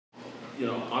you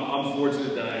know, I'm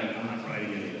fortunate that I'm not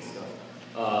writing any of this stuff.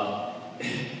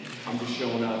 I'm just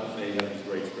showing up. They have these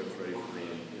great scripts ready for me,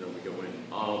 and you know, we go in.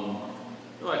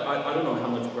 No, I don't know how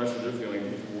much pressure they're feeling.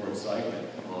 There's more excitement.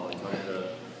 Talking to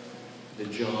the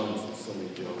Johns and so many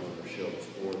Johns on their shows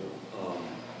for them.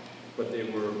 But they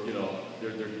were, you know,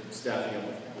 they're staffing up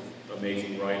with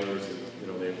amazing writers, and you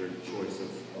know, they have their choice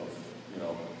of you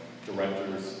know,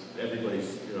 directors.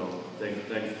 Everybody's, you know,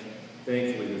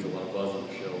 thankfully there's a lot of buzz on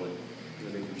the show, and you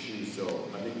know, they can choose. So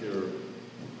I think they're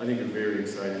very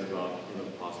excited about, you know,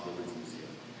 the possibilities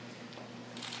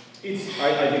we see. I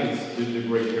think it's they're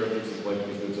great characters to play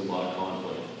because there's a lot of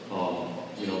conflict.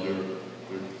 You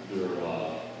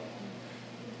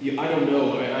know, I don't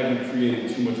know. I haven't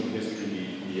created too much of history.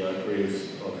 The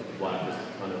creators of the Blacklist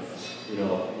kind of, you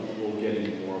know, we'll get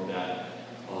into more of that,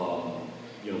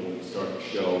 you know, when we start the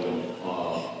show. And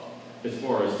as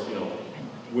far as, you know,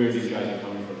 where these guys are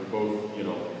coming from, they're both, you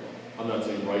know, I'm not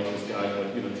saying righteous guys,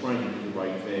 but, you know, trying to do the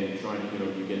right thing, trying to, you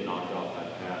know, you get knocked off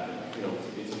that path. And, you know,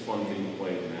 it's a fun thing to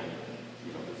play in that.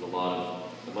 You know, there's a lot of,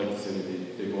 I'd like to say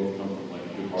that they both come from like a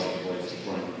good hearted place to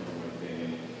trying to do the right thing.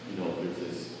 And, you know, there's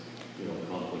this, you know,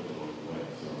 conflict along the way.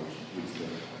 So which leads to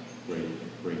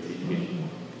great TV.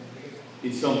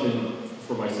 It's something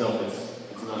for myself.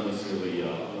 It's not necessarily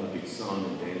I'm not a big song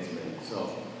and dance man. So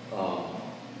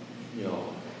you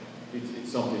know,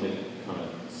 it's something that kind of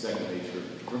second nature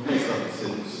for myself to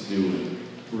sit and stew and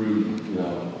brood. You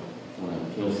know, when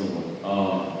I kill someone.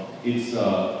 It's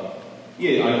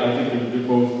yeah. I think they're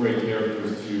both great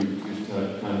characters to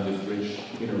kind of this rich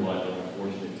inner life. I'm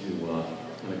fortunate to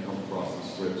kind of come across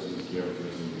these scripts and these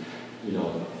characters and, you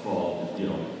know, fall into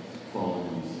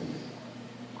these things.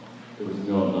 There was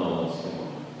not a lot of stuff.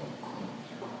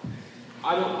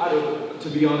 I don't, to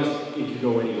be honest, it could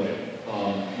go anyway.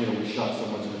 You know, we shot so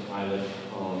much in the pilot.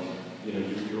 You know,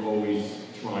 you're always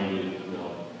trying to, you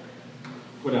know,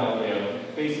 put out there.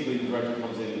 Basically, the director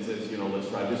comes in and says, you know, let's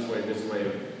try this way, this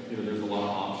way. You know, there's a lot of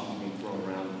options being thrown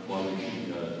around while we're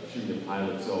shooting the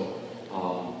pilot. So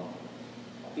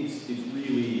it's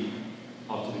really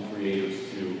up to the creators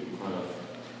to kind of,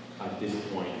 at this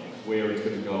point, where it's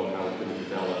going to go, how it's going to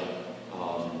develop.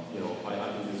 You know,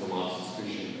 I think there's a lot of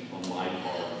suspicion on my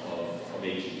part of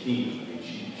Ancient Kingdom. I mean,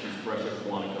 she's fresh at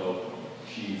Quantico.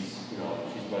 She's, you know,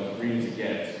 she's about as green as it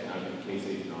gets. And I've been a case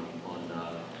agent on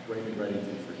Raymond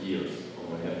Reddington for years,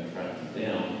 although I haven't tracked him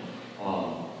down.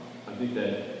 I think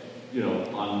that, you know,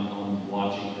 I'm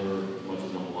watching her as much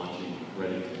as I'm watching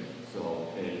Reddington.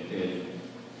 So, and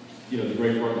you know, the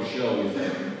great part of the show is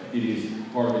that it is,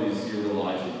 part of it is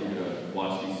serialized. You're going to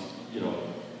watch these, you know,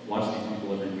 watch these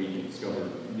people every week and discover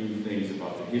new things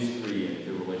about the history and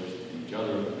their relationships to each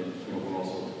other. But then, you know, we're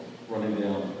also running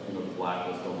down, you know, the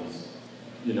blacklist on these,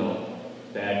 you know,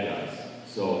 bad guys.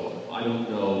 So I don't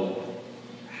know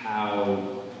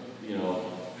how, you know,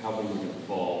 how things are going to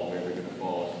fall, where they're going to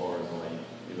fall as far as like,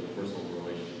 you know, the personal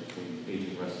relationship between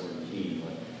agent, wrestler, and team.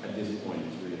 But at this point,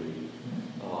 it's really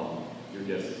your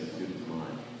guess is